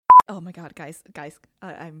Oh my God, guys,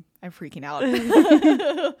 I'm freaking out.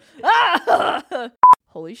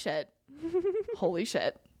 Holy shit. Holy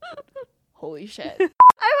shit. Holy shit. I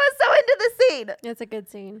was so into the scene. It's a good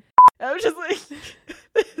scene. I was just like,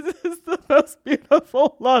 this is the most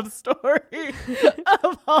beautiful love story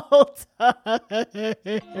of all time.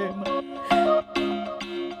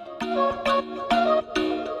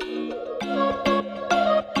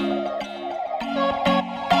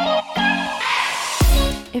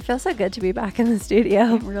 It feels so good to be back in the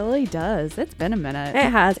studio. It really does. It's been a minute. It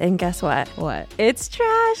has, and guess what? What? It's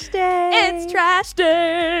trash day. It's trash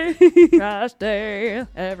day. Trash day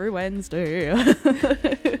every Wednesday.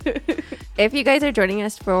 If you guys are joining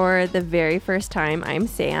us for the very first time, I'm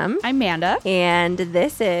Sam. I'm Manda. And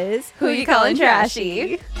this is Who You Callin'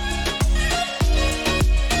 Trashy?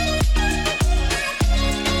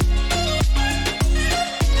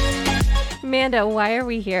 Amanda, why are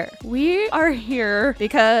we here? We are here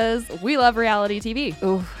because we love reality TV.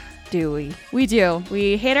 Ooh, do we? We do.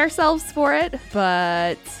 We hate ourselves for it,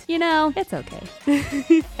 but, you know, it's okay.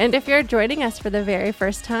 And if you're joining us for the very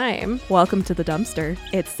first time, welcome to the dumpster.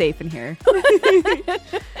 It's safe in here.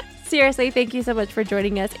 seriously, thank you so much for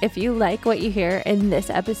joining us. If you like what you hear in this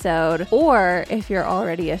episode, or if you're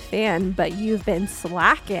already a fan, but you've been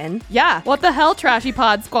slacking. Yeah. What the hell, Trashy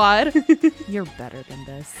Pod Squad? You're better than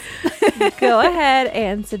this. Go ahead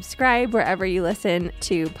and subscribe wherever you listen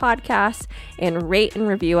to podcasts and rate and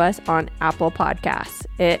review us on Apple Podcasts.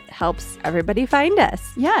 It helps everybody find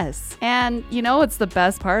us. Yes. And you know what's the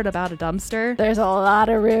best part about a dumpster? There's a lot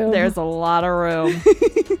of room. There's a lot of room.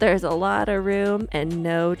 There's a lot of room and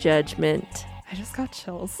no judgment. I just got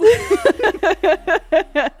chills.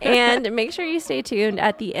 And make sure you stay tuned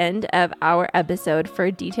at the end of our episode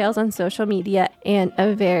for details on social media and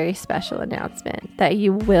a very special announcement that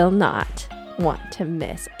you will not want to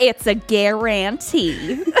miss. It's a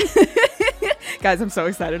guarantee. Guys, I'm so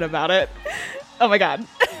excited about it. Oh my God.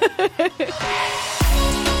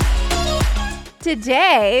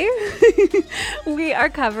 Today, we are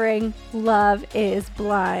covering Love is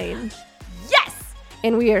Blind. Yes!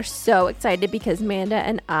 And we are so excited because Manda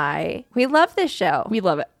and we love this show. We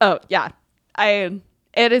love it. Oh, yeah.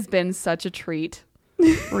 It has been such a treat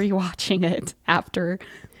rewatching it after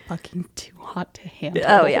fucking Too Hot to Handle.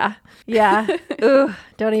 Oh, yeah. Yeah. Ooh,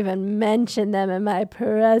 don't even mention them in my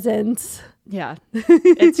presence. Yeah.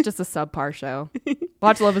 It's just a subpar show.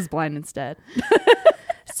 Watch Love is Blind instead.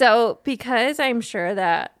 So, because I'm sure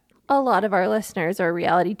that a lot of our listeners are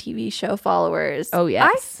reality TV show followers. Oh, yes.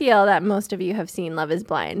 I feel that most of you have seen Love is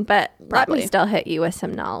Blind, but Probably. let me still hit you with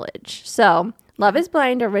some knowledge. So, Love is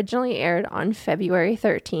Blind originally aired on February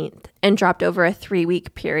 13th and dropped over a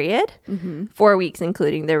 3-week period, 4 weeks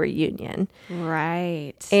including the reunion.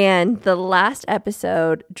 Right. And the last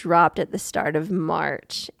episode dropped at the start of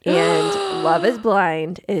March. And Love is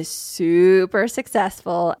Blind is super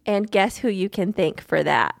successful. And guess who you can thank for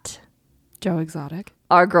that? Joe Exotic.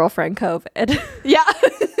 Our girlfriend COVID. Yeah.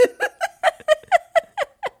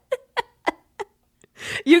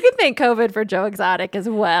 You can thank COVID for Joe Exotic as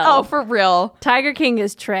well. Oh, for real. Tiger King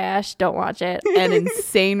is trash. Don't watch it. An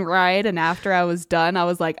insane ride. And after I was done, I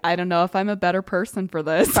was like, I don't know if I'm a better person for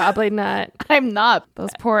this. Probably not. I'm not. Those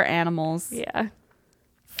poor animals. Yeah.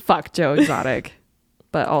 Fuck Joe Exotic.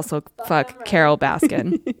 But also fuck Carol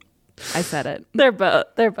Baskin. I said it. They're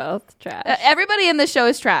both trash. Everybody in this show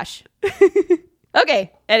is trash.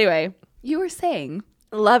 Okay. Anyway, you were saying...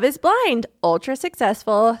 Love is Blind, ultra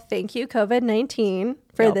successful. Thank you, COVID-19,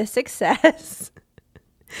 for this success.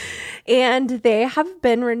 And they have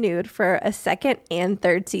been renewed for a second and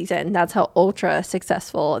third season. That's how ultra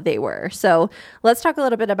successful they were. So let's talk a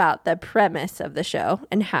little bit about the premise of the show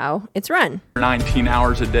and how it's run. 19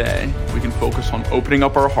 hours a day, we can focus on opening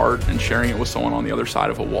up our heart and sharing it with someone on the other side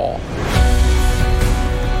of a wall.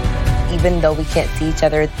 Even though we can't see each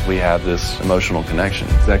other, we have this emotional connection.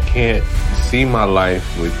 I can't see my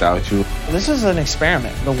life without you. This is an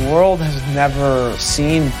experiment the world has never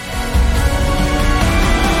seen.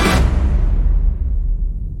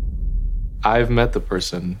 I've met the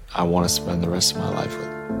person I want to spend the rest of my life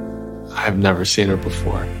with. I've never seen her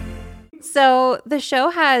before. So the show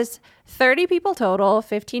has 30 people total,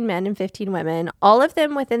 15 men and 15 women, all of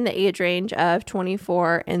them within the age range of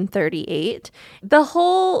 24 and 38. The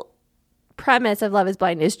whole premise of Love is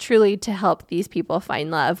Blind is truly to help these people find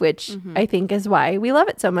love, which I think is why we love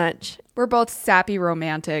it so much. We're both sappy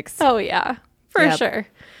romantics. Oh, yeah, for sure.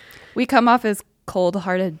 We come off as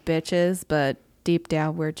cold-hearted bitches, but deep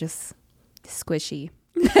down we're just squishy.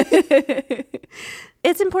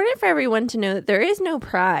 It's important for everyone to know that there is no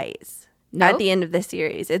prize at the end of the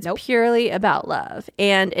series. It's purely about love.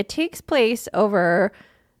 And it takes place over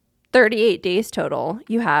 38 days total.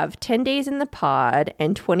 You have 10 days in the pod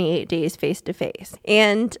and 28 days face-to-face.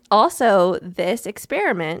 And also, this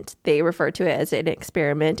experiment, they refer to it as an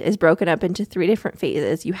experiment, is broken up into 3 different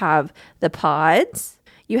phases. You have the pods,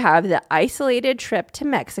 you have the isolated trip to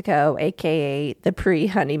Mexico, aka the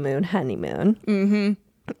pre-honeymoon honeymoon. Mm-hmm.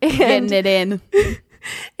 Getting it in.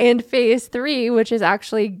 And phase 3, which is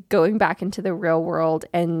actually going back into the real world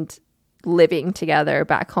and living together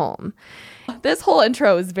back home. This whole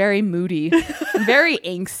intro is very moody, very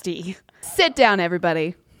angsty. Sit down,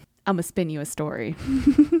 everybody. I'm going to spin you a story.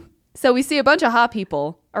 So we see a bunch of hot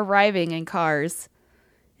people arriving in cars.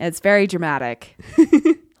 It's very dramatic.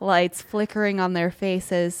 Lights flickering on their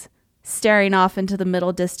faces, staring off into the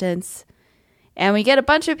middle distance. And we get a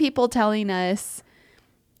bunch of people telling us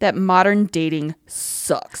that modern dating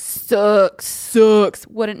sucks.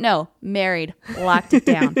 Wouldn't know. Married. Locked it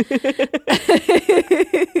down.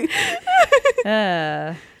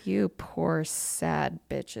 You poor sad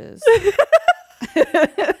bitches.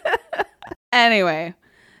 Anyway,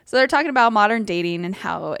 so they're talking about modern dating and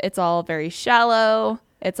how it's all very shallow.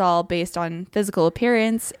 It's all based on physical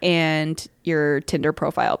appearance and your Tinder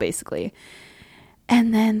profile, basically.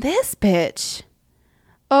 And then this bitch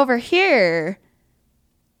over here,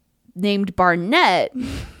 named Barnett,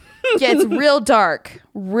 gets real dark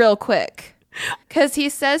real quick. Because he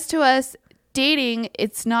says to us, dating,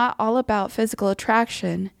 it's not all about physical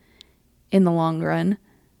attraction in the long run.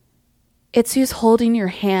 It's who's holding your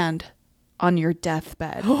hand on your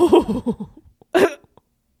deathbed. Why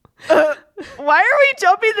are we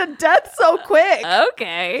jumping to death so quick?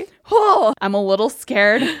 Okay. Oh, I'm a little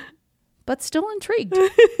scared, but still intrigued.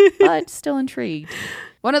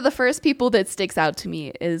 One of the first people that sticks out to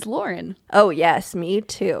me is Lauren. Oh, yes, me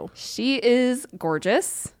too. She is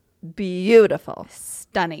gorgeous, Beautiful.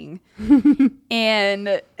 stunning. And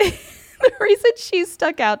the reason she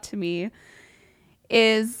stuck out to me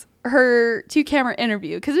is her 2-camera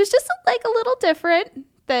interview, because it was just like a little different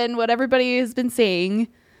than what everybody has been saying.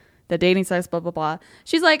 The dating sites, blah, blah, blah.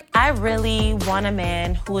 She's like, I really want a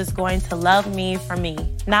man who is going to love me for me.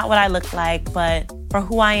 Not what I look like, but for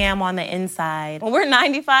who I am on the inside. When we're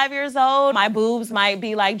 95 years old, my boobs might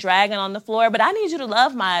be like dragging on the floor, but I need you to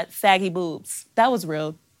love my saggy boobs. That was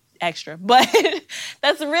real extra, but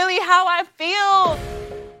that's really how I feel.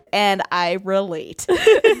 and I relate.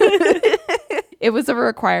 It was a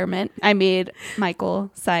requirement. I made Michael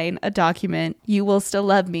sign a document. You will still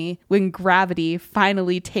love me when gravity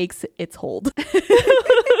finally takes its hold.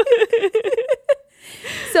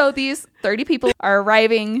 So these 30 people are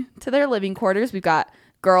arriving to their living quarters. We've got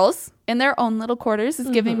girls in their own little quarters. It's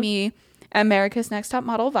giving me America's Next Top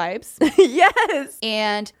Model vibes. Yes.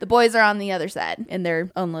 And the boys are on the other side in their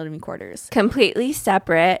own living quarters. Completely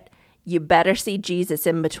separate. You better see Jesus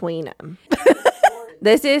in between them.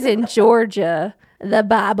 This is in Georgia, the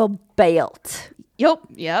Bible Belt. Yep.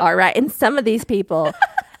 All right. And some of these people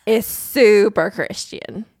is super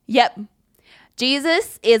Christian. Yep.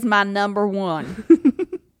 Jesus is my number one.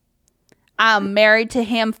 I'm married to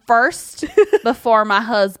him first before my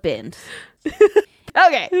husband.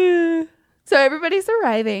 Okay. So everybody's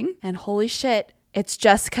arriving, and holy shit, it's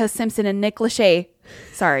Jessica Simpson and Nick Lachey.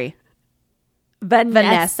 Sorry.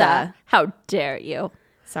 Vanessa. How dare you?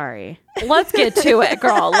 Sorry. Let's get to it,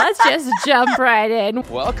 girl. Let's just jump right in.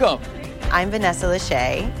 Welcome. I'm Vanessa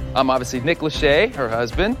Lachey. I'm obviously Nick Lachey, her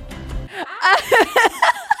husband.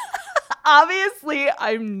 Obviously,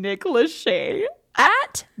 I'm Nick Lachey.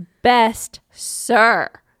 At best, sir,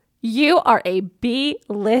 you are a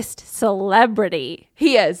B-list celebrity.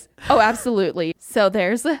 He is. Oh, absolutely. So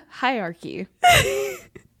there's a hierarchy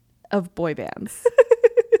of boy bands.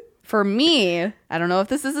 For me, I don't know if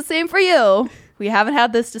this is the same for you. We haven't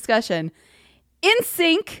had this discussion.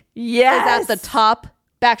 NSYNC is at the top.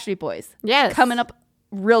 Backstreet Boys. Yes. Coming up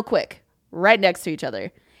real quick. Right next to each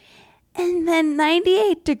other. And then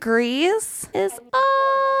 98 Degrees is all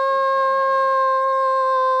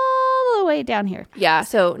the way down here. Yeah,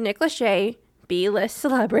 so Nick Lachey, B-list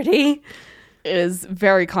celebrity, is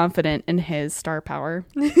very confident in his star power.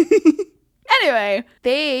 Anyway,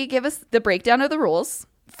 they give us the breakdown of the rules,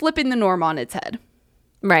 flipping the norm on its head.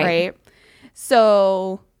 Right?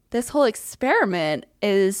 So this whole experiment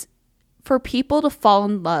is for people to fall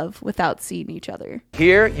in love without seeing each other.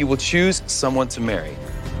 Here, you will choose someone to marry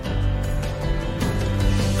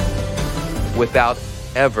without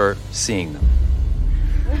ever seeing them.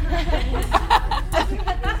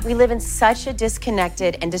 We live in such a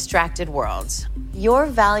disconnected and distracted world. Your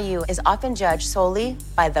value is often judged solely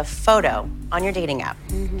by the photo on your dating app.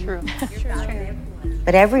 True.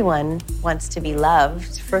 But everyone wants to be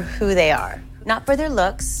loved for who they are, not for their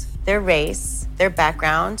looks, their race, their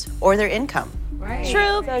background, or their income. Right.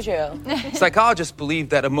 True. So true. Psychologists believe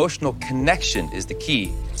that emotional connection is the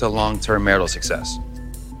key to long-term marital success,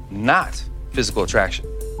 not physical attraction.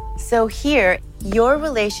 So here, your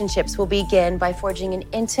relationships will begin by forging an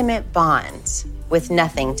intimate bond with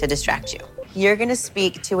nothing to distract you. You're going to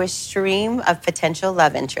speak to a stream of potential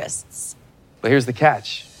love interests. But here's the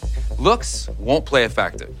catch. Looks won't play a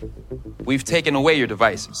factor. We've taken away your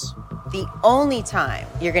devices. The only time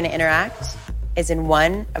you're going to interact is in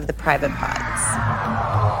one of the private pods.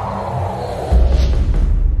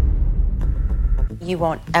 You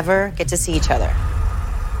won't ever get to see each other.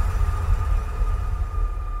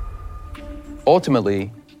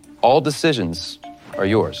 Ultimately, all decisions are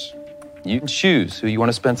yours. You can choose who you want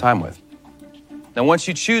to spend time with. Now, once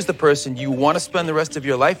you choose the person you want to spend the rest of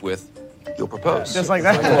your life with, you'll propose. Just like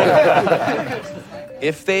that.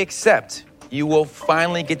 If they accept, you will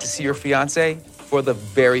finally get to see your fiancé for the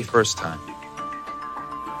very first time.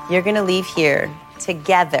 You're going to leave here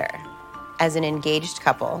together as an engaged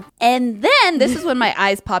couple. And then this is when my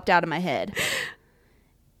eyes popped out of my head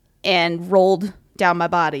and rolled down my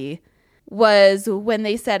body, was when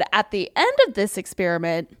they said at the end of this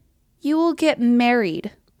experiment, you will get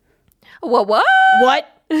married. What?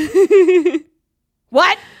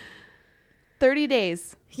 What? 30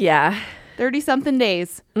 days. Yeah. 30-something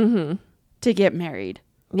days to get married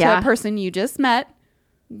Yeah. to a person you just met,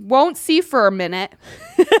 won't see for a minute.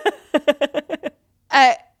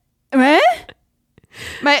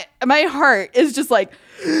 My heart is just like,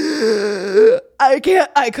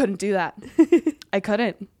 I couldn't do that. I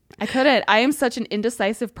couldn't. I am such an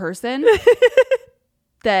indecisive person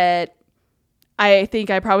that I think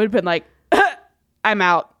I probably would have been like, I'm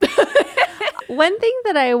out. One thing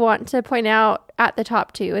that I want to point out at the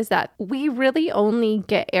top too is that we really only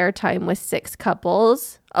get airtime with 6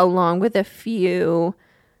 couples along with a few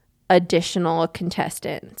additional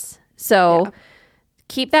contestants. So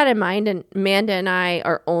keep that in mind, and Manda and I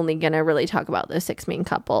are only going to really talk about those 6 main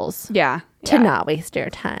couples. Yeah. To not waste our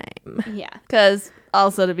time. Yeah. Because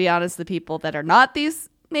also, to be honest, the people that are not these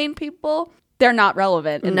main people, they're not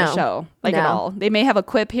relevant in the show, at all. They may have a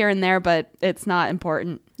quip here and there, but it's not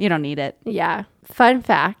important. You don't need it. Yeah. Fun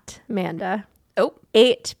fact, Manda.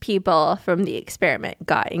 8 people from the experiment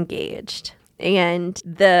got engaged. And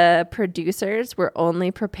the producers were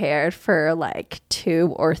only prepared for like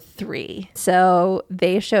 2 or 3. So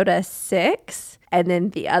they showed us 6. And then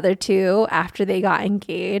the other 2, after they got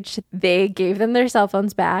engaged, they gave them their cell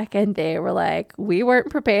phones back. And they were like, we weren't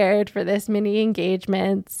prepared for this many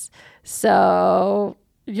engagements. So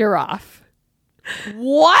you're off.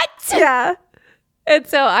 What? Yeah. And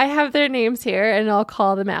so I have their names here, and I'll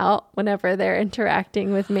call them out whenever they're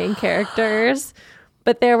interacting with main characters.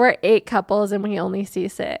 But there were 8 couples, and we only see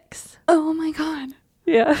 6. Oh my God.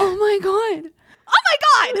 Yeah. Oh my God. Oh my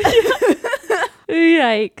God.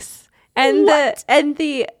 Yikes. And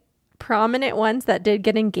the prominent ones that did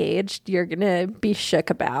get engaged, you're going to be shook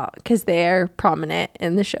about because they're prominent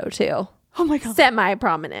in the show too. Oh my God.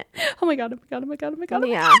 Semi-prominent. Oh my God. Oh my God. Oh my God. Oh my God.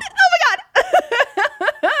 Yeah. Oh my God.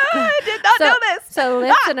 I did not know this. So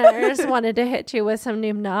listeners wanted to hit you with some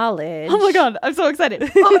new knowledge. Oh my God. I'm so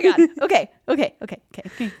excited. Oh my God. Okay.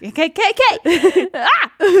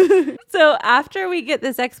 So after we get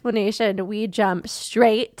this explanation, we jump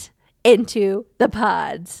straight into the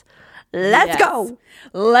pods. Let's go.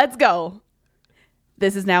 Let's go.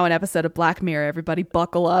 This is now an episode of Black Mirror. Everybody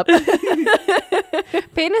buckle up.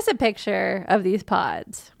 Paint us a picture of these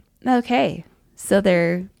pods. Okay. So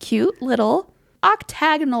they're cute little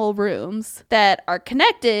octagonal rooms that are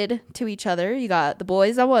connected to each other. You got the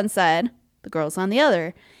boys on one side, the girls on the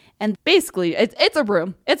other. And basically, it's a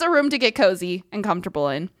room. It's a room to get cozy and comfortable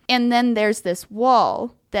in. And then there's this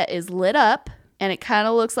wall that is lit up, and it kind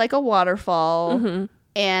of looks like a waterfall. Mm-hmm.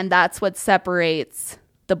 And that's what separates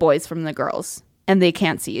the boys from the girls. And they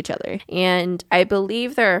can't see each other. And I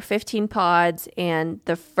believe there are 15 pods, and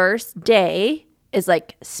the first day is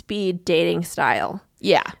like speed dating style.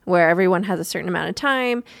 Yeah. Where everyone has a certain amount of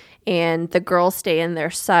time, and the girls stay in their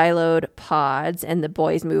siloed pods, and the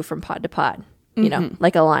boys move from pod to pod. You know,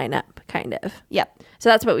 like a lineup, kind of. Yep. So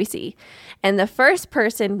that's what we see. And the first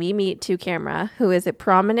person we meet to camera, who is a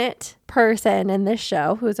prominent person in this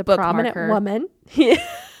show, who is a prominent woman.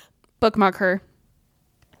 Bookmark her.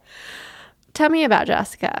 Tell me about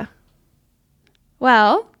Jessica.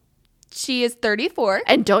 Well, she is 34.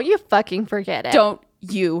 And don't you fucking forget it. Don't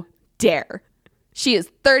you dare. She is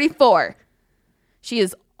 34. She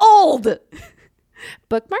is old.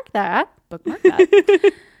 Bookmark that. Bookmark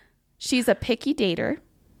that. She's a picky dater.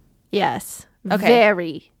 Yes. Okay.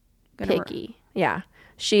 Very picky. Yeah.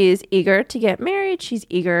 She's eager to get married. She's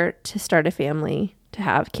eager to start a family, to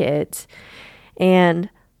have kids.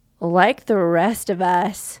 And like the rest of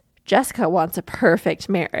us, Jessica wants a perfect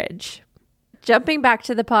marriage. Jumping back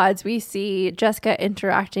to the pods, we see Jessica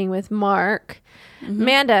interacting with Mark.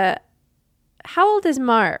 Manda, how old is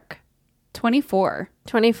Mark? 24.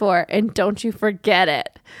 24. And don't you forget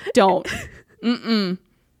it. Don't. Don't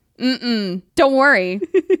worry.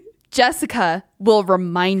 Jessica will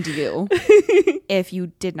remind you if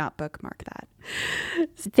you did not bookmark that.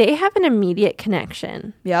 They have an immediate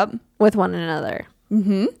connection. Yep. With one another.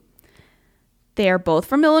 They are both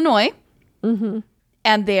from Illinois.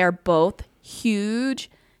 And they are both huge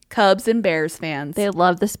Cubs and Bears fans. They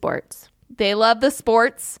love the sports.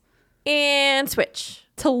 And switch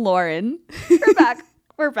to Lauren.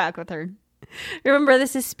 We're back with her. Remember,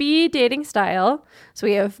 this is speed dating style. So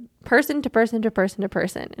we have person to person to person to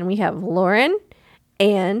person. And we have Lauren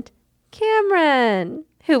and Cameron,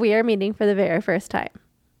 who we are meeting for the very first time.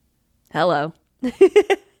 Hello.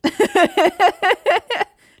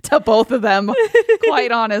 To both of them,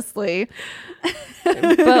 quite honestly.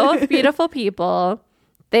 Both beautiful people.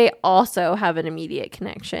 They also have an immediate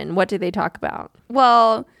connection. What do they talk about?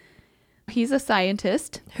 Well, he's a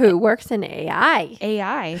scientist who works in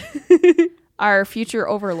AI. Our future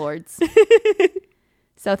overlords.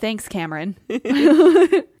 So thanks, Cameron.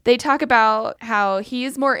 They talk about how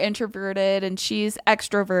he's more introverted and she's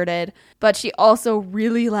extroverted, but she also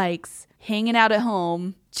really likes hanging out at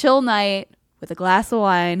home, chill night with a glass of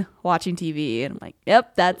wine, watching TV. And I'm like,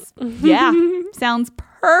 yep, sounds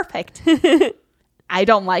perfect. I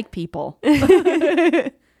don't like people.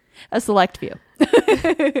 A select few.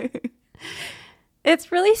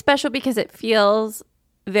 It's really special because it feels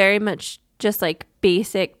very much just like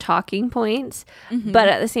basic talking points, but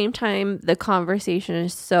at the same time the conversation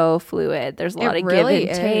is so fluid. There's a lot of give and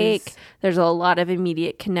take. There's a lot of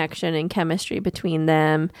immediate connection and chemistry between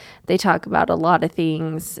them. They talk about a lot of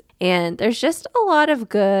things, and there's just a lot of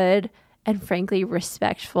good and frankly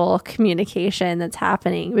respectful communication that's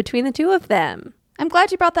happening between the two of them. I'm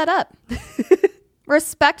glad you brought that up.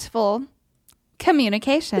 Respectful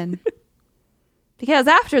communication. Because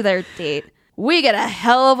after their date, we get a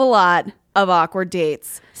hell of a lot of awkward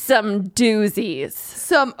dates. Some doozies.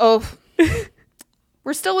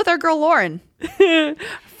 We're still with our girl Lauren.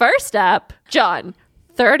 First up, John,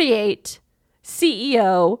 38,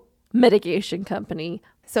 CEO, mitigation company.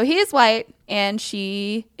 So he is white and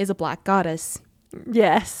she is a black goddess.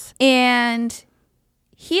 Yes. And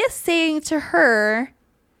he is saying to her,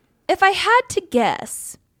 if I had to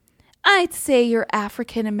guess, I'd say you're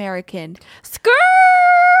African American. Skirt!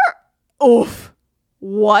 Oof.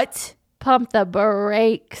 What? Pump the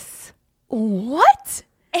brakes. What?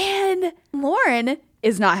 And Lauren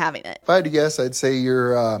is not having it. If I had to guess, I'd say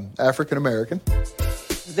you're African American.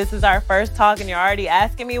 This is our first talk and you're already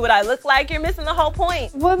asking me what I look like. You're missing the whole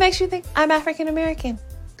point. What makes you think I'm African American?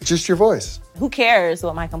 It's just your voice. Who cares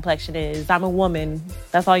what my complexion is? I'm a woman.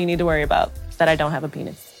 That's all you need to worry about, that I don't have a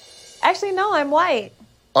penis. Actually, no, I'm white.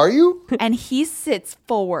 Are you? And he sits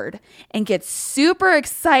forward and gets super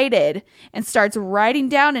excited and starts writing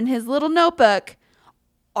down in his little notebook,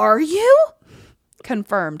 "Are you?"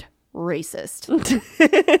 Confirmed. Racist.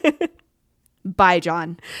 Bye,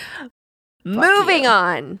 John. Moving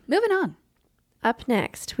on. Up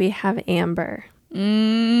next, we have Amber.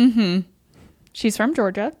 She's from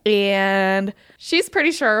Georgia, and she's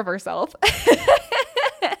pretty sure of herself.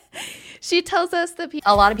 She tells us that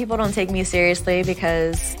a lot of people don't take me seriously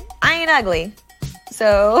because I ain't ugly.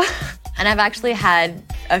 So, and I've actually had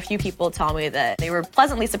a few people tell me that they were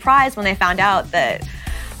pleasantly surprised when they found out that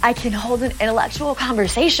I can hold an intellectual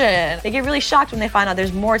conversation. They get really shocked when they find out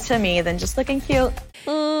there's more to me than just looking cute.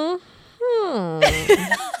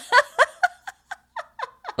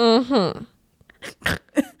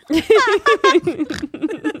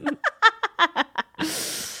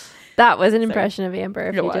 That was an impression of Amber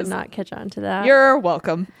if you did not catch on to that. You're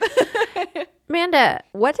welcome. Amanda,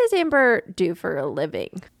 what does Amber do for a living?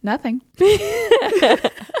 Nothing.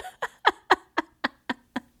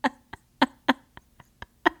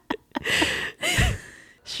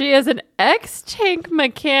 She is an ex-tank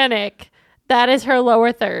mechanic. That is her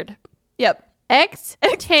lower third. Yep.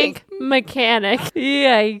 Ex-tank mechanic.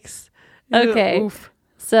 Yikes. Okay. Oof.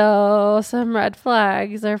 So some red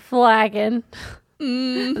flags are flagging.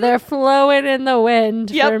 They're flowing in the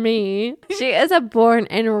wind for me. She is a born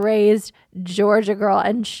and raised Georgia girl,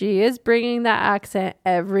 and she is bringing that accent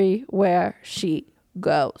everywhere she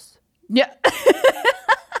goes. Yeah.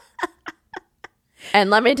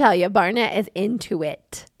 And let me tell you, Barnett is into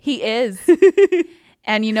it. He is.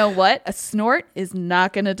 And you know what? A snort is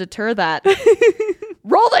not going to deter that.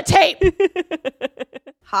 Roll the tape.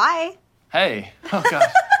 Hi. Hey. Oh, God.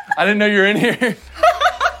 I didn't know you were in here.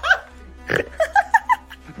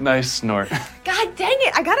 Nice snort. God dang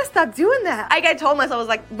it. I gotta stop doing that. I told myself I was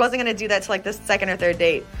like, wasn't gonna do that to like the second or third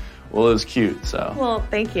date. Well, it was cute, so. Well,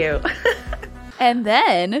 thank you. And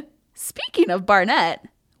then, speaking of Barnett,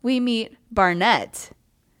 we meet Barnett,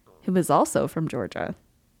 who is also from Georgia.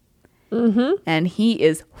 Mm-hmm. And he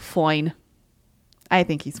is fine. I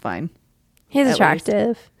think he's fine. He's At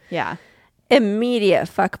attractive. least. Yeah. Immediate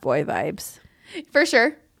fuckboy vibes. For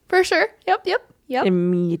sure. Yep.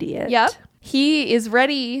 Immediate. Yep. He is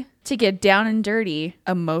ready to get down and dirty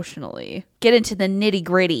emotionally. Get into the nitty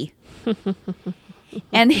gritty.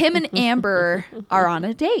 And him and Amber are on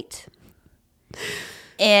a date.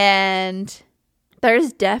 And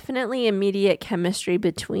there's definitely immediate chemistry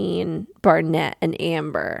between Barnett and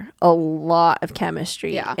Amber. A lot of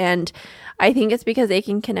chemistry. Yeah. And I think it's because they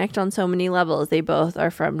can connect on so many levels. They both are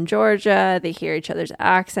from Georgia. They hear each other's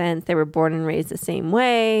accents. They were born and raised the same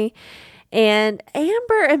way. And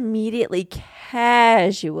Amber immediately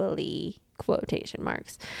casually, quotation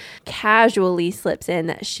marks, casually slips in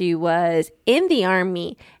that she was in the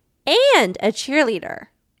Army and a cheerleader.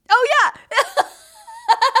 oh yeah.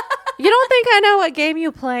 You don't think I know what game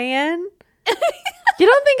you playing? You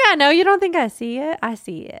don't think I know? You don't think I see it? I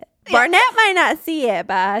see it. Barnett might not see it,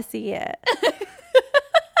 but I see it.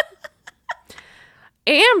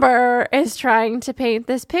 Amber is trying to paint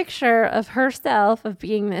this picture of herself of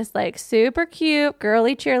being this like super cute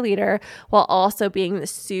girly cheerleader while also being the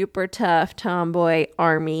super tough tomboy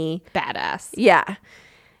army badass. Yeah.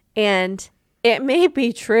 And it may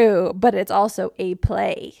be true, but it's also a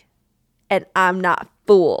play. And I'm not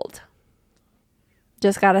fooled.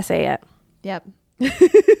 Just gotta say it. Yep.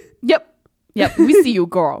 Yep. We see you,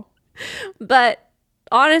 girl. But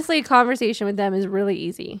honestly, conversation with them is really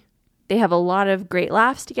easy. They have a lot of great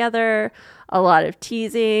laughs together, a lot of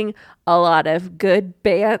teasing, a lot of good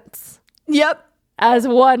bants. Yep. As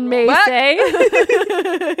one may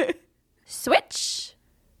say. Switch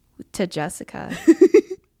to Jessica.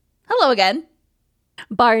 Hello again.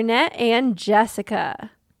 Barnett and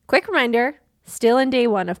Jessica. Quick reminder, still in day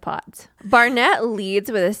one of pods. Barnett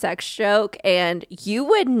leads with a sex joke, and you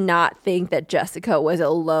would not think that Jessica was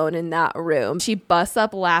alone in that room. She busts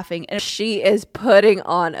up laughing, and she is putting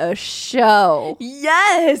on a show.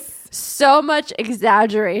 Yes. So much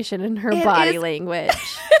exaggeration in her body language.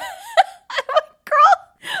 Girl,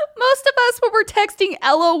 most of us when we're texting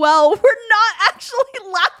LOL, we're not actually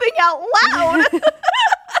laughing out loud.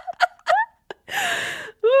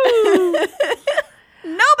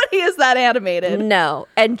 Nobody is that animated. No.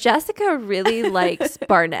 And Jessica really likes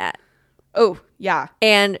Barnett. Oh, yeah.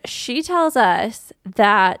 And she tells us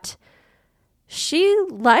that she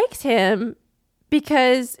likes him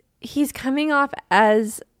because he's coming off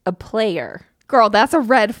as a player. Girl, that's a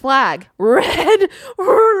red flag. Red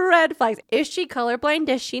flags. Is she colorblind?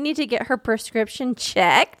 Does she need to get her prescription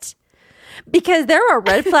checked? Because there are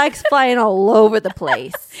red flags flying all over the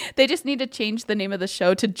place. They just need to change the name of the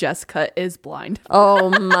show to Jessica is Blind.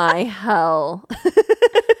 Oh my hell.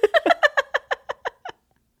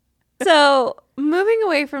 So moving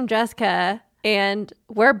away from Jessica, and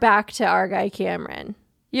we're back to our guy Cameron.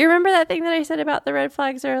 You remember that thing that I said about the red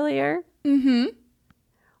flags earlier? Mm-hmm.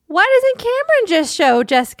 Why doesn't Cameron just show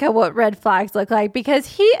Jessica what red flags look like? Because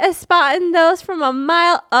he is spotting those from a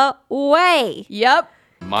mile away. Yep.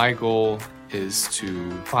 My goal is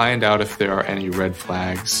to find out if there are any red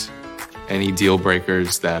flags, any deal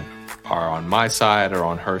breakers that are on my side or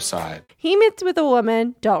on her side. He meets with a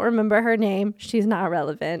woman, don't remember her name, she's not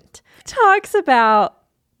relevant, talks about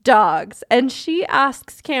dogs. And she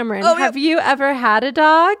asks Cameron, have you ever had a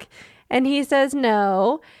dog? And he says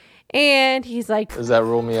no. And he's like, does that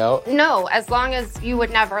rule me out? No, as long as you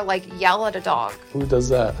would never like yell at a dog. Who does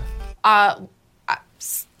that?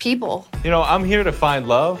 People. You know, I'm here to find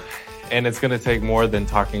love, and it's going to take more than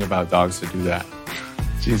talking about dogs to do that.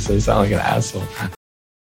 Jeez, I sound like an asshole.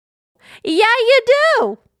 Yeah, you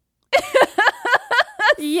do.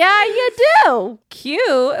 Yeah, you do.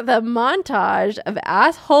 Cue the montage of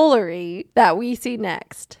assholery that we see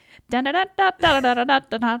next. What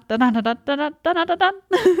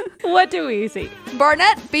do we see?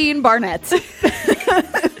 Barnett being Barnett.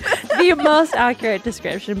 The most accurate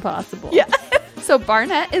description possible. Yeah. So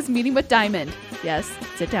Barnett is meeting with Diamond. Yes,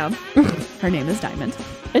 sit down. Her name is Diamond.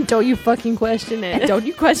 And don't you fucking question it. And don't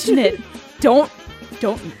you question it. Don't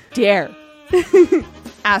dare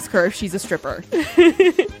ask her if she's a stripper.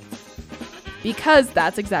 Because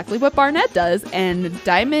that's exactly what Barnett does. And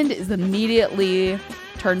Diamond is immediately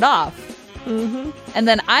turned off. Mm-hmm. And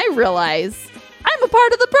then I realize I'm a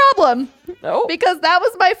part of the problem. Oh. Because that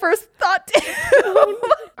was my first thought too.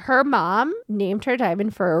 Her mom named her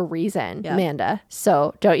Diamond for a reason, Yep. Manda.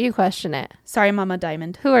 So don't you question it. Sorry, Mama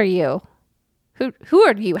Diamond. Who are you? Who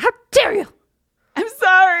are you? How dare you? I'm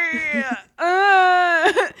sorry.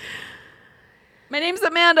 My name's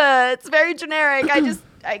Amanda. It's very generic.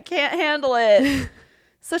 I can't handle it.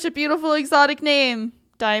 Such a beautiful exotic name.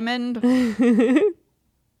 Diamond.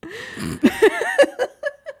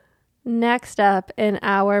 Next up in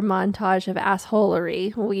our montage of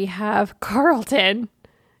assholery, we have Carlton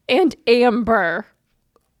and Amber.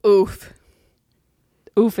 Oof.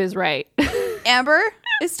 Oof is right. Amber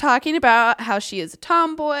is talking about how she is a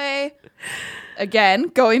tomboy. Again,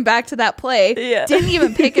 going back to that play. Yeah. Didn't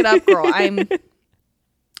even pick it up, girl.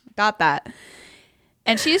 Got that.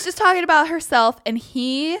 And she's just talking about herself, and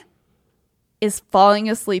he is falling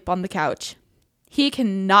asleep on the couch. He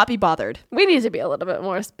cannot be bothered. We need to be a little bit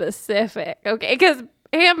more specific, okay? Because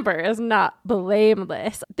Amber is not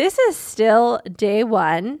blameless. This is still day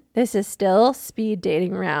one. This is still speed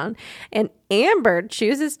dating round. And Amber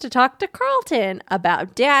chooses to talk to Carlton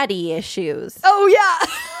about daddy issues. Oh, yeah.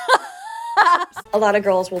 A lot of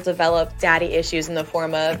girls will develop daddy issues in the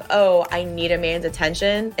form of, oh, I need a man's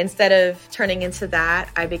attention. Instead of turning into that,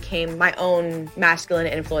 I became my own masculine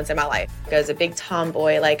influence in my life. I was a big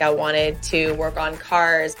tomboy. Like, I wanted to work on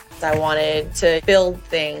cars. I wanted to build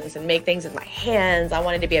things and make things with my hands. I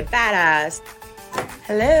wanted to be a badass.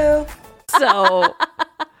 Hello. So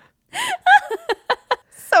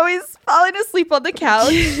So he's falling asleep on the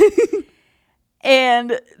couch.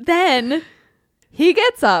 And then he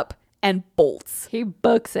gets up and bolts. he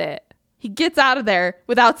books it. He gets out of there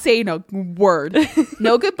without saying a word.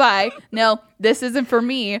 No goodbye. No, this isn't for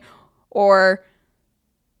me. Or,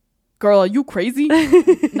 girl, are you crazy?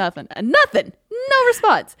 Nothing. Nothing. No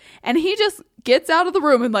response. And he just gets out of the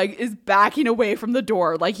room and like is backing away from the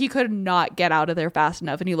door. Like he could not get out of there fast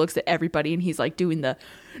enough. And he looks at everybody and he's like doing the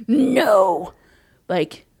no.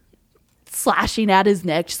 Like slashing at his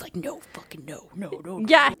neck. Just like, no, fucking no.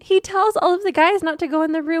 Yeah, he tells all of the guys not to go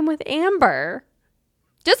in the room with Amber.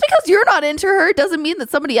 Just because you're not into her doesn't mean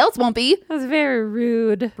that somebody else won't be. That was very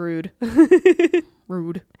rude. Rude.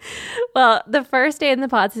 Rude. Well, the first day in the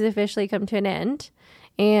pods has officially come to an end.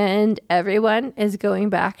 And everyone is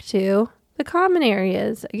going back to the common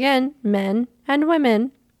areas. Again, men and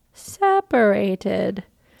women separated.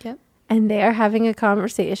 Yep. And they are having a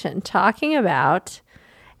conversation talking about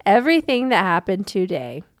everything that happened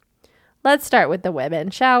today. Let's start with the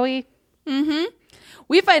women, shall we? Mm-hmm.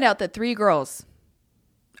 We find out that 3 girls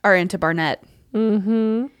are into Barnett.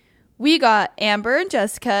 Mm-hmm. We got Amber and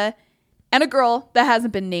Jessica and a girl that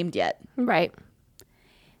hasn't been named yet. Right.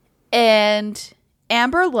 And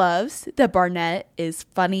Amber loves that Barnett is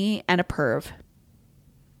funny and a perv.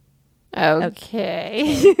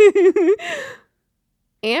 Okay.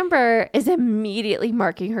 Amber is immediately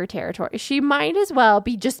marking her territory. She might as well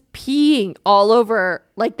be just peeing all over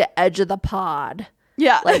like the edge of the pod.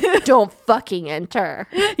 Yeah. Like, don't fucking enter.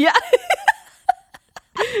 Yeah.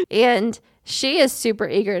 And she is super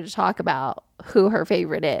eager to talk about who her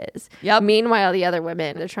favorite is. Yep. Meanwhile, the other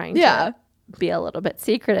women are trying to be a little bit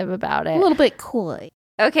secretive about it. A little bit coy.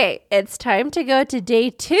 Okay, it's time to go to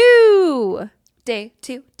day 2. Day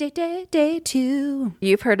 2.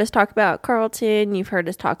 You've heard us talk about Carlton. You've heard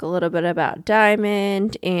us talk a little bit about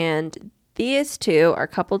Diamond. And these two are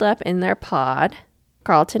coupled up in their pod.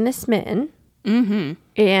 Carlton is smitten. Mm-hmm.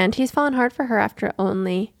 And he's fallen hard for her after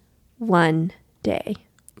only 1 day.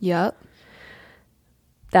 Yep.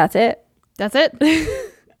 That's it. That's it.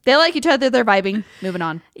 They like each other. They're vibing. Moving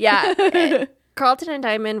on. Yeah. Carlton and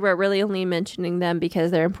Diamond, we're really only mentioning them because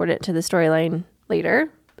they're important to the storyline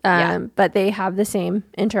later. But they have the same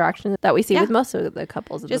interaction that we see with most of the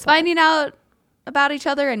couples. Just finding out about each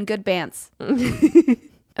other and good bands.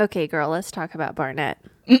 Okay, girl, let's talk about Barnett.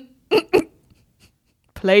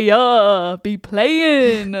 Playa, be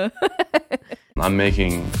playing. I'm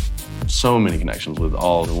making so many connections with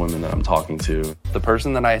all the women that I'm talking to. The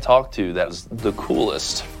person that I talked to that was the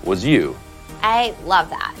coolest was you. I love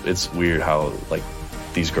that. It's weird how, like,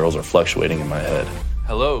 these girls are fluctuating in my head.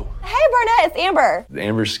 Hello. Hey, Barnett, it's Amber.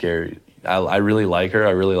 Amber's scary. I really like her.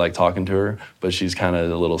 I really like talking to her, but she's kind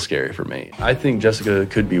of a little scary for me. I think Jessica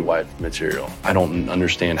could be wife material. I don't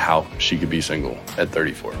understand how she could be single at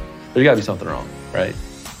 34. There's got to be something wrong, right?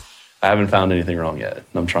 I haven't found anything wrong yet, and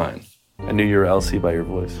I'm trying. I knew you were Elsie by your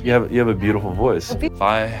voice. You have a beautiful voice. If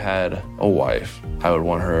I had a wife, I would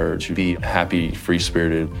want her to be happy,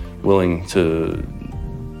 free-spirited, willing to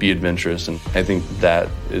be adventurous, and I think that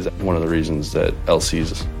is one of the reasons that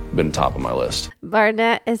Elsie's been top of my list.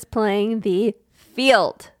 Barnett is playing the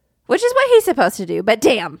field, which is what he's supposed to do, but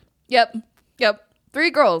damn. Yep. 3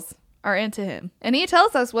 girls are into him. And he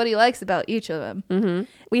tells us what he likes about each of them. Mm-hmm.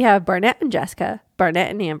 We have Barnett and Jessica, Barnett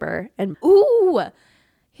and Amber, and ooh,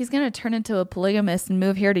 he's going to turn into a polygamist and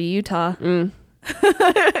move here to Utah.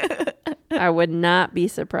 I would not be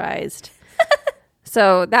surprised.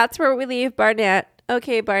 So that's where we leave Barnett.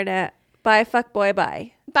 Okay, Barnett. Bye, fuckboy,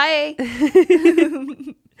 bye. Bye.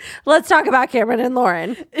 Let's talk about Cameron and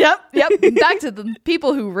Lauren. Yep. Back to the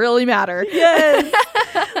people who really matter. Yes.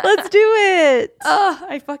 Let's do it. Oh,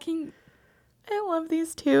 I love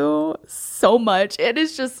these two so much. It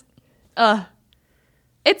is just,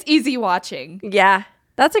 it's easy watching. Yeah.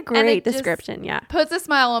 That's a great description. Yeah. Puts a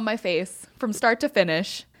smile on my face from start to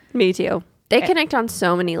finish. Me too. They connect on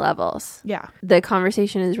so many levels. Yeah. The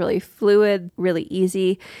conversation is really fluid, really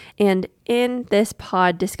easy. And in this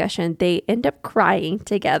pod discussion, they end up crying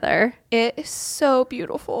together. It is so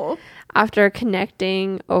beautiful. After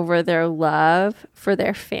connecting over their love for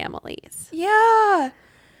their families. Yeah.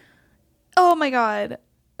 Oh my God.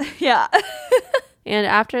 Yeah. And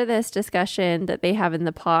after this discussion that they have in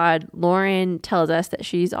the pod, Lauren tells us that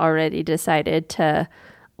she's already decided to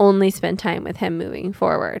only spend time with him moving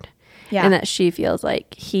forward. Yeah. And that she feels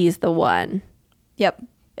like he's the one. Yep.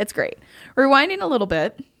 It's great. Rewinding a little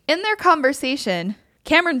bit. In their conversation,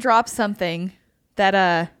 Cameron drops something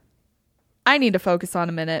that I need to focus on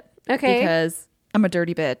a minute. Okay. Because I'm a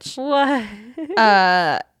dirty bitch.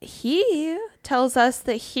 What? He tells us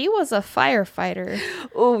that he was a firefighter.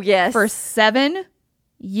 Oh, yes. For 7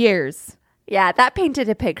 years. Yeah, that painted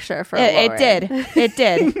a picture for Lauren. It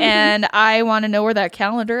did. And I want to know where that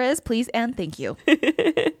calendar is, please, and thank you.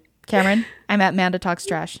 Cameron, I'm at Manda Talks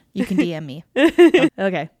Trash. You can DM me.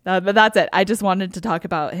 Okay, but that's it. I just wanted to talk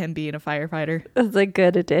about him being a firefighter. That's a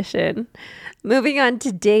good addition. Moving on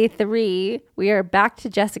to day 3, we are back to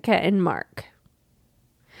Jessica and Mark.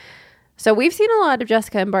 So we've seen a lot of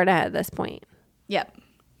Jessica and Barnett at this point. Yep.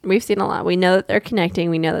 We've seen a lot. We know that they're connecting.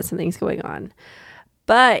 We know that something's going on.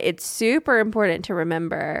 But it's super important to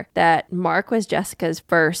remember that Mark was Jessica's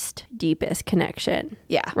first, deepest connection.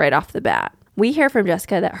 Yeah. Right off the bat. We hear from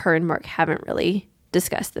Jessica that her and Mark haven't really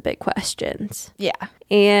discussed the big questions. Yeah.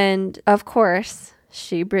 And of course,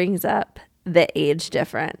 she brings up the age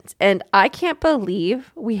difference. And I can't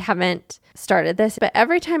believe we haven't started this, but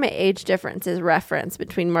every time an age difference is referenced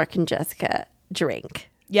between Mark and Jessica, drink.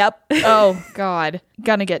 Yep. Oh, God.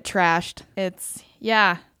 Gonna get trashed.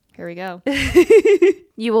 Yeah. Here we go.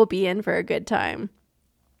 You will be in for a good time.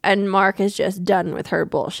 And Mark is just done with her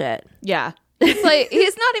bullshit. Yeah. It's like,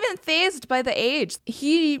 he's not even fazed by the age.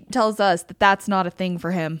 He tells us that that's not a thing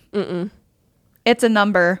for him. Mm-mm. It's a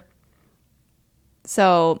number.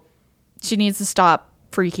 So she needs to stop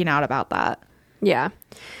freaking out about that. Yeah.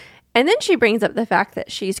 And then she brings up the fact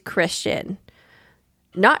that she's Christian.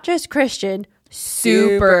 Not just Christian,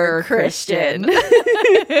 super Christian.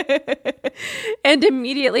 And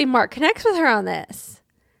immediately Mark connects with her on this.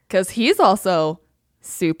 Because he's also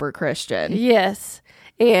super Christian. Yes.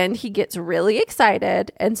 And he gets really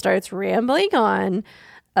excited and starts rambling on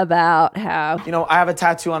about how... You know, I have a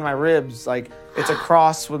tattoo on my ribs. Like, it's a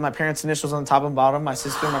cross with my parents' initials on the top and bottom, my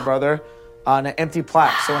sister and my brother, on an empty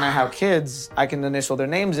plaque. So when I have kids, I can initial their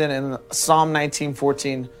names in and Psalm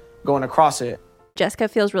 19:14 going across it. Jessica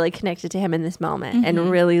feels really connected to him in this moment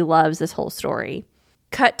and really loves this whole story.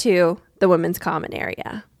 Cut to the women's common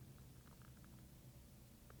area.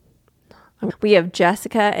 We have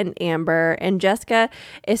Jessica and Amber, and Jessica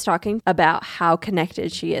is talking about how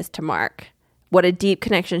connected she is to Mark. What a deep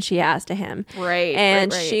connection she has to him. Right.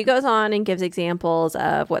 And right. she goes on and gives examples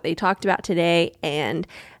of what they talked about today and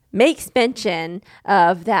makes mention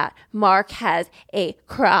of that Mark has a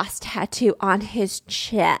cross tattoo on his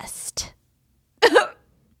chest.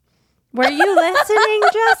 Were you listening,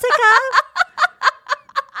 Jessica?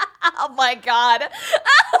 Oh my God.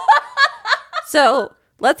 So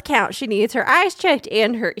let's count. She needs her eyes checked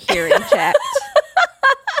and her hearing checked.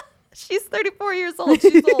 She's 34 years old.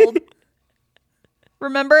 She's old.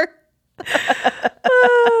 Remember?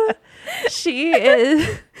 She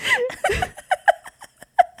is.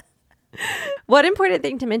 One important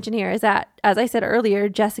thing to mention here is that, as I said earlier,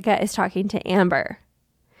 Jessica is talking to Amber.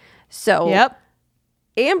 So yep.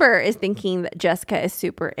 Amber is thinking that Jessica is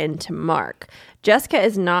super into Mark. Jessica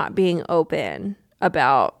is not being open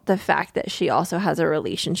about the fact that she also has a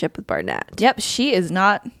relationship with Barnett. Yep, she is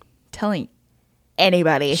not telling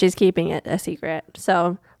anybody. She's keeping it a secret.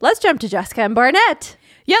 So let's jump to Jessica and Barnett.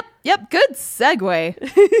 Yep, good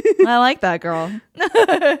segue. I like that, girl.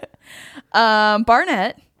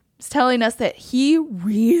 Barnett is telling us that he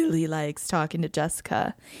really likes talking to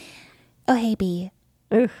Jessica. Oh, hey, B.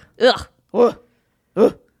 Ugh.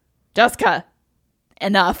 Jessica,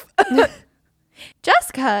 enough.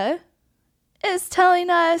 Jessica is telling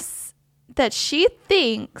us that she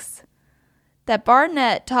thinks that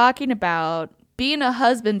Barnett talking about being a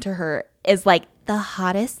husband to her is like the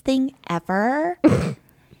hottest thing ever.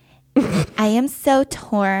 I am so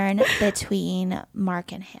torn between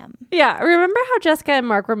Mark and him. Yeah, remember how Jessica and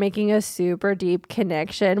Mark were making a super deep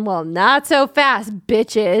connection? Well, not so fast,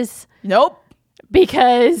 bitches. Nope.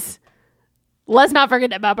 Because let's not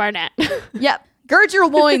forget about Barnett. Yep. Gird your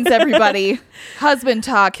loins, everybody. Husband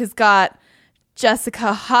talk has got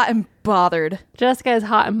Jessica hot and bothered. Jessica is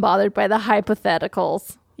hot and bothered by the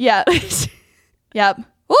hypotheticals. Yep. Yep.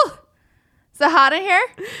 Woo! Is it hot in here?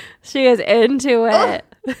 She is into it.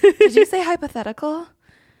 Did you say hypothetical?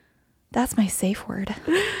 That's my safe word.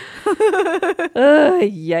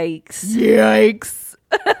 Yikes. Yikes.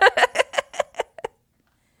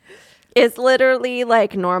 It's literally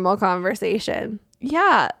like normal conversation.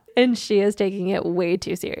 Yeah. And she is taking it way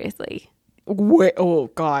too seriously.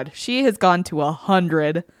 Oh, God. She has gone to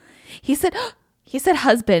 100. He said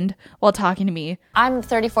husband while talking to me. I'm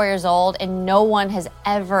 34 years old, and no one has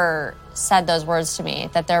ever said those words to me,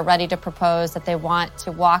 that they're ready to propose, that they want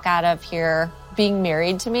to walk out of here being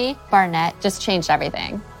married to me. Barnett just changed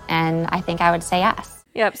everything, and I think I would say yes.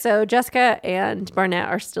 Yep, so Jessica and Barnett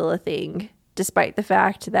are still a thing, despite the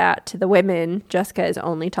fact that to the women, Jessica is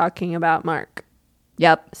only talking about Mark.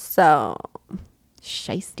 Yep. So,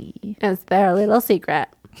 shiesty. It's their little secret.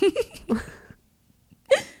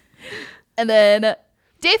 And then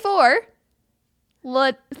day 4,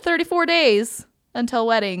 34 days until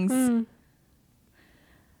weddings.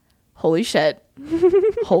 Holy shit.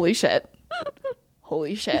 Holy shit.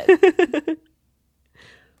 Holy shit.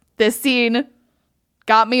 This scene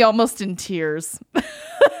got me almost in tears. I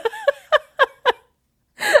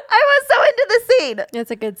was so into the scene.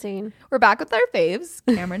 It's a good scene. We're back with our faves,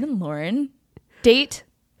 Cameron and Lauren. Date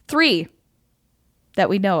 3 that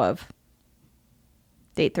we know of.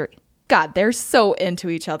 Date 3. God, they're so into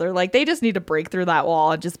each other. Like, they just need to break through that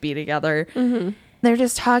wall and just be together. Mm-hmm. They're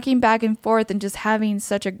just talking back and forth and just having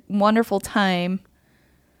such a wonderful time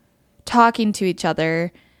talking to each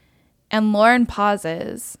other. And Lauren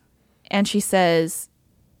pauses and she says,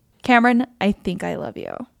 Cameron, I think I love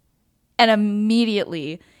you. And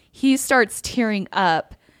immediately he starts tearing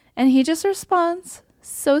up and he just responds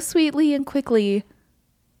so sweetly and quickly,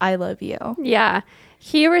 I love you. Yeah.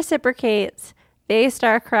 He reciprocates. They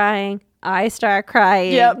start crying. I start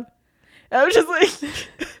crying. Yep. I was just like,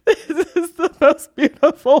 this is the most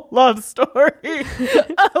beautiful love story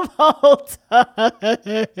of all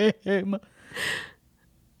time.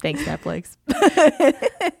 Thanks, Netflix.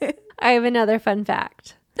 I have another fun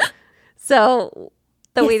fact. So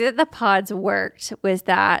the way that the pods worked was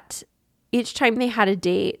that each time they had a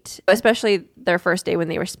date, especially their first day when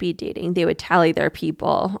they were speed dating, they would tally their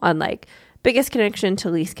people on like biggest connection to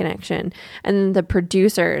least connection. And the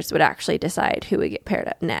producers would actually decide who would get paired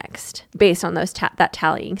up next based on those that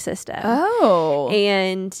tallying system. Oh.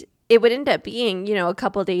 And it would end up being, you know, a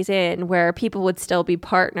couple days in where people would still be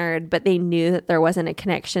partnered, but they knew that there wasn't a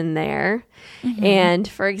connection there. Mm-hmm. And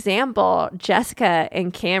for example, Jessica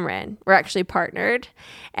and Cameron were actually partnered.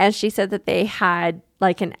 And she said that they had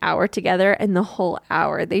like an hour together, and the whole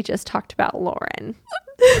hour they just talked about Lauren.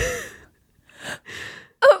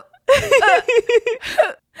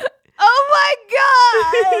 Oh my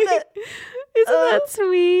God. Isn't that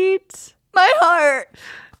sweet? My heart.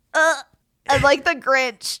 I'm like the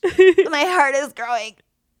Grinch. My heart is growing.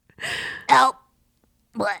 Help.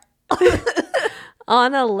 What?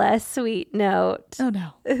 On a less sweet note. Oh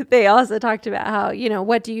no. They also talked about how, you know,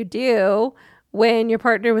 what do you do when you're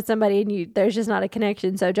partnered with somebody and there's just not a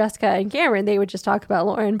connection? So Jessica and Cameron, they would just talk about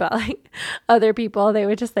Lauren, but like other people, they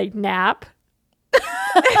would just like nap.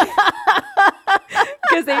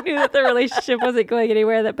 Because they knew that the relationship wasn't going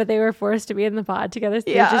anywhere, but they were forced to be in the pod together, so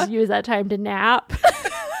they just use that time to nap.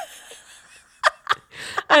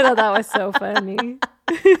 I thought that was so funny.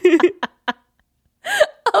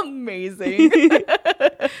 Amazing. Isn't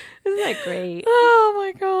that great? Oh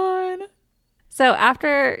my God. So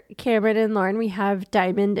after Cameron and Lauren, we have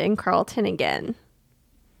Diamond and Carlton again.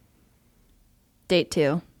 Date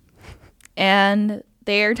 2. And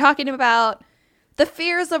they're talking about the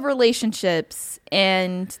fears of relationships.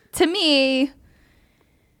 And to me,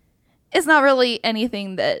 it's not really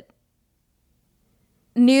anything that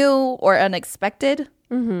new or unexpected.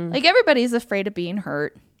 Mm-hmm. Like, everybody's afraid of being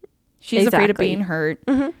hurt. She's afraid of being hurt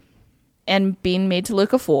and being made to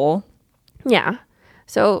look a fool. Yeah.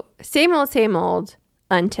 So same old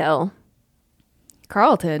until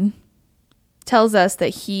Carlton tells us that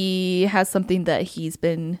he has something that he's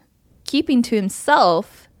been keeping to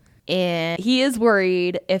himself, And he is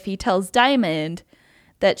worried if he tells Diamond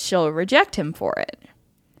that she'll reject him for it.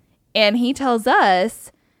 And he tells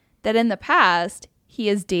us that in the past, he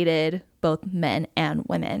has dated both men and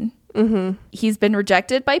women. Mm-hmm. He's been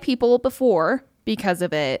rejected by people before because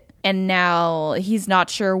of it. And now he's not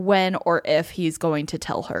sure when or if he's going to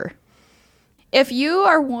tell her. If you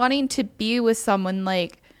are wanting to be with someone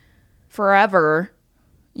like forever,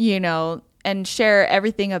 you know, and share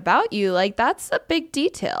everything about you, like that's a big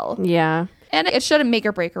detail. Yeah. And it shouldn't make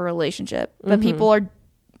or break a relationship, but people are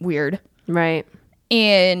weird. Right.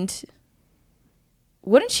 And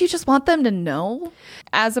wouldn't you just want them to know?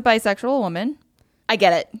 As a bisexual woman, I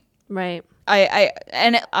get it. Right.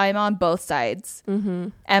 I'm on both sides. Mm-hmm.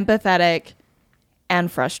 Empathetic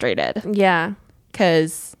and frustrated. Yeah.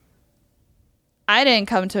 Because I didn't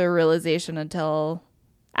come to a realization until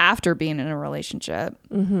after being in a relationship.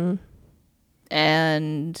 Mm-hmm.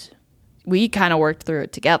 And we kind of worked through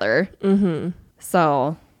it together. Mm-hmm.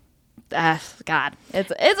 So, God,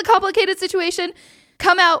 it's a complicated situation.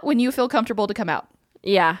 Come out when you feel comfortable to come out.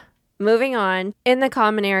 Yeah. Moving on. In the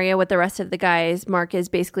common area with the rest of the guys, Mark is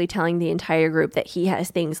basically telling the entire group that he has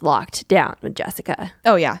things locked down with Jessica.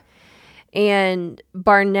 Oh, yeah. And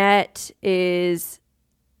Barnett is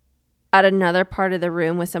at another part of the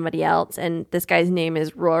room with somebody else. And this guy's name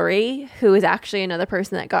is Rory, who is actually another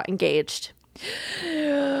person that got engaged.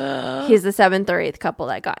 He's the 7th or 8th couple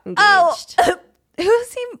that got engaged. Oh,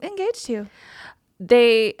 who's he engaged to?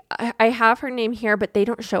 I have her name here, but they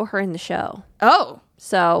don't show her in the show. Oh.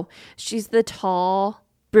 So she's the tall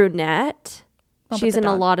brunette. She's in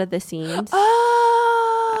a lot of the scenes.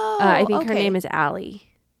 Oh. I think her name is Allie,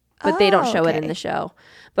 but they don't show it in the show.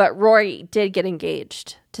 But Rory did get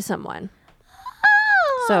engaged to someone.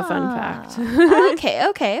 So fun fact.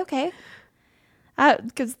 Okay.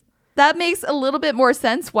 Because that makes a little bit more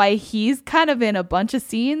sense why he's kind of in a bunch of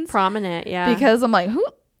scenes. Prominent, yeah. Because I'm like, who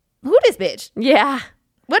this bitch? Yeah.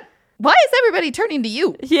 What? Why is everybody turning to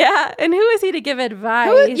you? Yeah. And who is he to give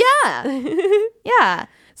advice? Yeah.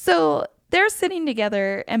 So they're sitting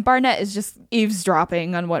together and Barnett is just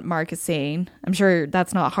eavesdropping on what Mark is saying. I'm sure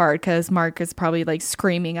that's not hard because Mark is probably like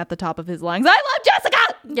screaming at the top of his lungs, I love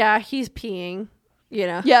Jessica! Yeah, he's peeing. You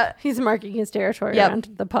know? Yeah. He's marking his territory around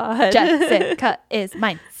the pod. Jessica is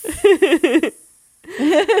mine.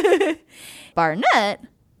 Barnett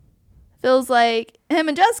feels like him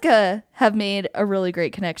and Jessica have made a really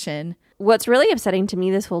great connection. What's really upsetting to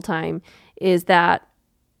me this whole time is that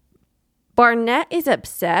Barnett is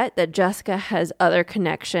upset that Jessica has other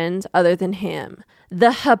connections other than him.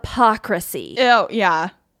 The hypocrisy. Oh,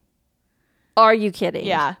 yeah. Are you kidding?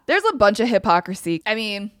 Yeah. There's a bunch of hypocrisy. I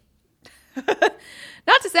mean,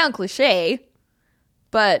 not to sound cliche,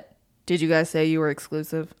 but did you guys say you were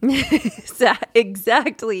exclusive?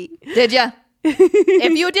 Exactly. Did ya?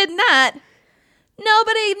 If you did not,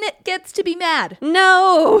 nobody gets to be mad.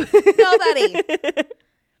 No. Nobody.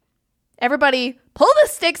 Everybody, pull the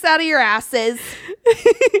sticks out of your asses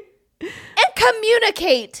and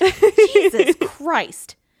communicate. Jesus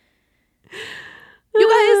Christ. You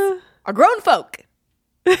guys are grown folk.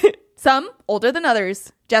 Some older than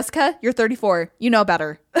others. Jessica, you're 34. You know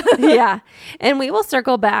better. Yeah. And we will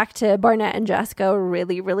circle back to Barnett and Jessica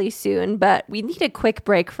really, really soon. But we need a quick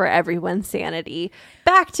break for everyone's sanity.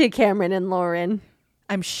 Back to Cameron and Lauren.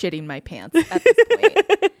 I'm shitting my pants at this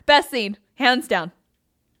point. Best scene, hands down.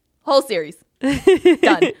 Whole series.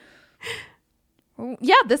 Done.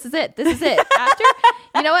 Yeah, this is it. After,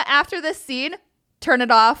 you know what? After this scene, turn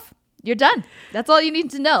it off. You're done. That's all you need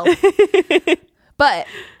to know. But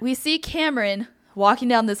we see Cameron walking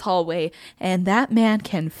down this hallway, and that man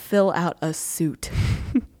can fill out a suit.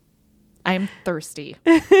 I'm thirsty.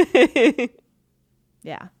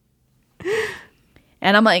 Yeah.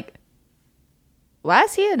 And I'm like, why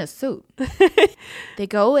is he in a suit? They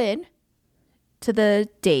go in to the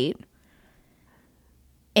date,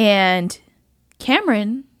 and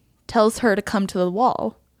Cameron tells her to come to the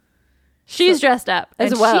wall. She's dressed up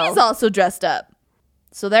as well. She's also dressed up.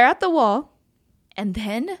 So they're at the wall, and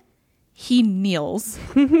then he kneels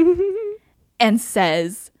and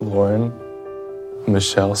says, Lauren,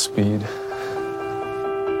 Michelle Speed,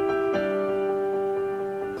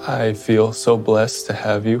 I feel so blessed to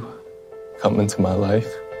have you come into my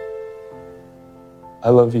life. I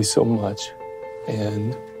love you so much,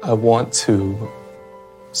 and I want to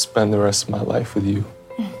spend the rest of my life with you.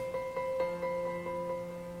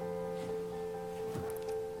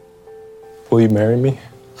 Will you marry me?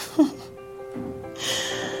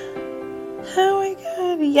 Oh my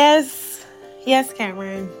God, yes. Yes,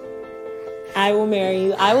 Cameron. I will marry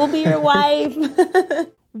you. I will be your wife.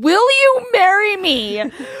 Will you marry me?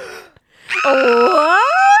 What?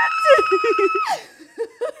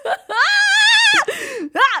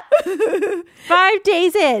 5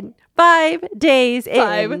 days in. 5 days in.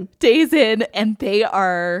 5 days in, and they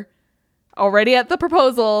are already at the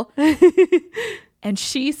proposal. And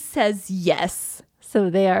she says yes. So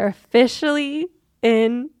they are officially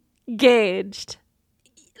engaged.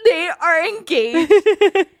 They are engaged.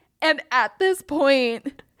 And at this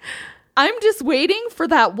point, I'm just waiting for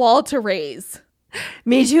that wall to raise.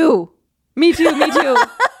 Me too. Me too. Me too.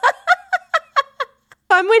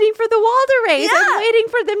 I'm waiting for the wall to raise. Yeah. I'm waiting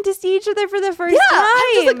for them to see each other for the first time.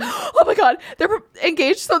 I'm just like, oh my God, they're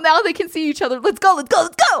engaged. So now they can see each other. Let's go, let's go,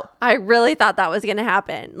 let's go. I really thought that was going to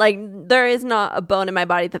happen. Like, there is not a bone in my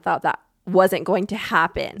body that thought that wasn't going to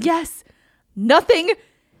happen. Yes. Nothing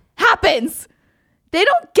happens. They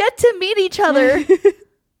don't get to meet each other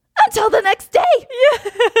until the next day.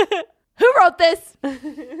 Yeah. Who wrote this?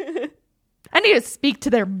 I need to speak to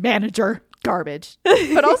their manager. Garbage.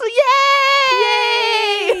 But also, yay!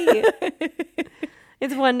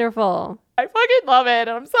 It's wonderful. I fucking love it.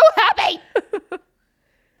 I'm so happy.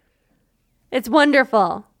 It's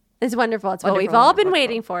wonderful. It's wonderful. It's what we've all been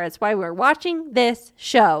waiting for. It's why we're watching this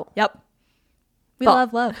show. Yep. We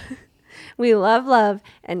love love. We love love,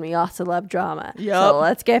 and we also love drama. Yep. So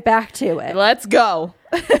let's get back to it. Let's go.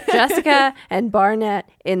 Jessica and Barnett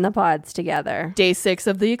in the pods together. Day 6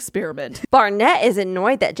 of the experiment. Barnett is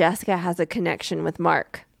annoyed that Jessica has a connection with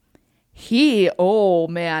Mark. Oh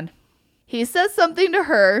man. He says something to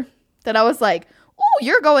her that I was like, oh,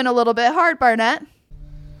 you're going a little bit hard, Barnett.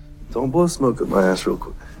 Don't blow smoke up my ass real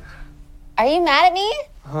quick. Are you mad at me?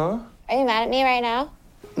 Huh? Are you mad at me right now?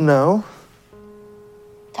 No.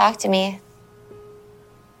 Talk to me.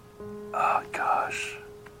 Oh, gosh.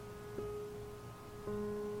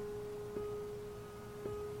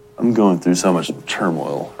 I'm going through so much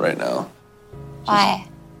turmoil right now. Why?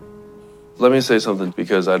 Let me say something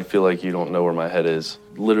because I feel like you don't know where my head is.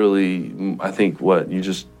 Literally, I think you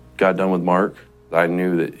just got done with Mark? I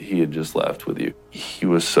knew that he had just left with you. He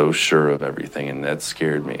was so sure of everything, and that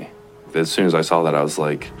scared me. As soon as I saw that, I was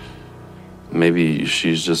like, maybe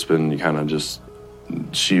she's just been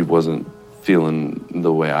she wasn't feeling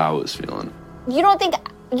the way I was feeling. You don't think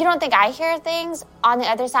I hear things on the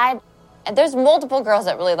other side? There's multiple girls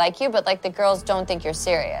that really like you, but like the girls don't think you're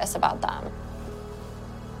serious about them.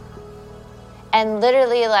 And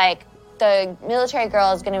literally, like, the military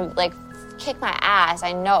girl is gonna like kick my ass.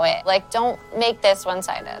 I know it. Like, don't make this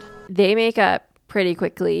one-sided. They make up pretty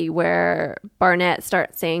quickly where Barnett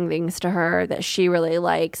starts saying things to her that she really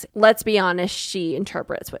likes. Let's be honest, she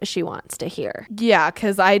interprets what she wants to hear. Yeah,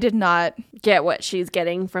 because I did not get what she's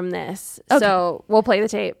getting from this. Okay. So we'll play the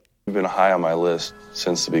tape. You've been high on my list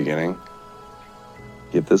since the beginning.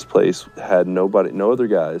 If this place had nobody, no other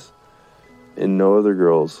guys, and no other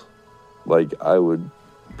girls, like, I would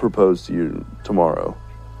propose to you tomorrow.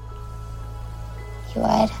 You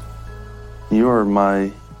would? You are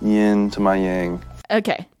my yin to my yang.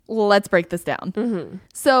 Okay, let's break this down. Mm-hmm.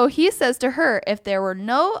 So he says to her, if there were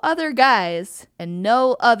no other guys and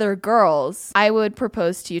no other girls, I would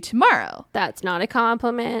propose to you tomorrow. That's not a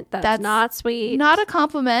compliment. That's not sweet. Not a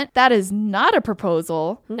compliment. That is not a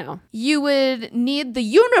proposal. No. You would need the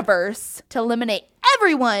universe to eliminate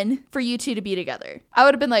everyone for you two to be together. I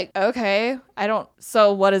would have been like, okay,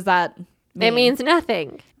 so what does that mean? It means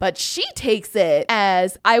nothing. But she takes it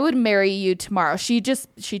as, I would marry you tomorrow. She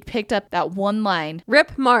picked up that one line.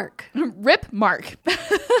 Rip Mark. Rip Mark.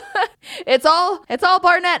 It's all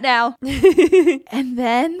Barnett now. And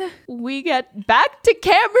then we get back to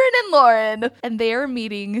Cameron and Lauren, and they are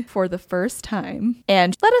meeting for the first time.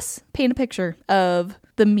 And let us paint a picture of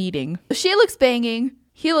the meeting. She looks banging.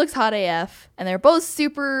 He looks hot AF, and they're both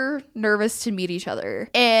super nervous to meet each other.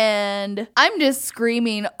 And I'm just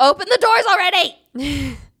screaming, open the doors already!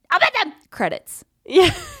 Open them! Credits.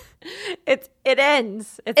 Yeah. It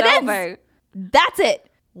ends. It's over. Ends. That's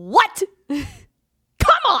it. What? Come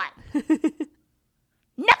on!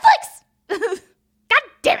 Netflix! God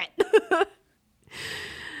damn it!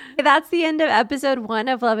 That's the end of episode 1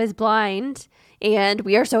 of Love is Blind. And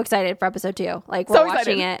we are so excited for episode 2. Like, we're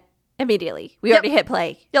watching it immediately. We already hit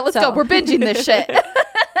play. Yeah, let's go. We're binging this shit.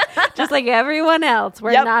 Just like everyone else.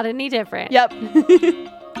 We're not any different. Yep.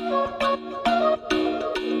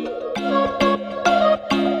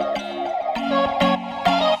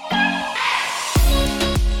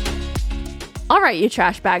 All right, you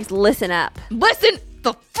trash bags, listen up. Listen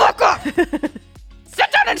the fuck up! Sit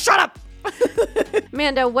down and shut up!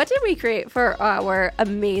 Manda, what did we create for our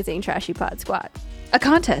amazing Trashy Pod Squad? A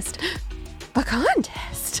contest. A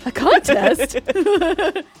contest? A contest?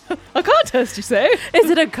 A contest, you say? Is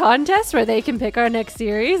it a contest where they can pick our next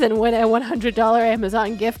series and win a $100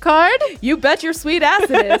 Amazon gift card? You bet your sweet ass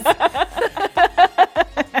it is.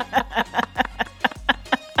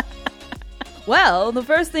 Well, the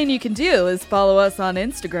first thing you can do is follow us on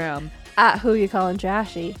Instagram. At Who You Callin'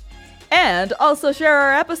 Trashy. And also share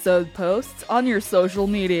our episode posts on your social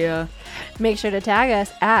media. Make sure to tag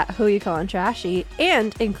us at Who You Callin' Trashy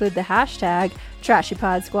and include the hashtag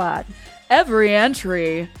TrashyPodSquad. Every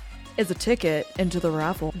entry is a ticket into the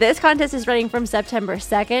raffle. This contest is running from September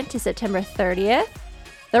 2nd to September 30th.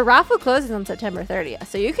 The raffle closes on September 30th,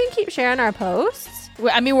 so you can keep sharing our posts.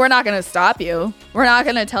 I mean, we're not going to stop you. We're not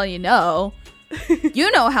going to tell you no.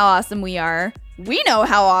 You know how awesome we are. We know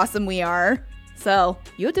how awesome we are. So,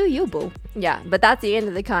 you do you, boo. Yeah, but that's the end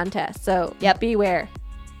of the contest. So, yep. Beware.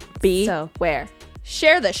 Beware.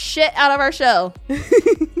 Share the shit out of our show.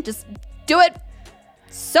 Just do it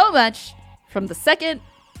so much from the 2nd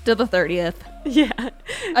to the 30th. Yeah.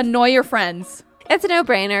 Annoy your friends. It's a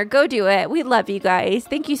no-brainer. Go do it. We love you guys.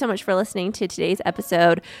 Thank you so much for listening to today's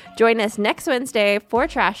episode. Join us next Wednesday for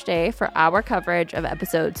Trash Day for our coverage of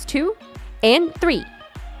episodes 2 and 3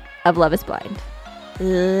 of Love is Blind.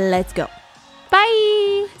 Let's go.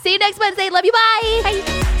 Bye. See you next Wednesday. Love you. Bye.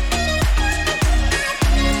 Bye.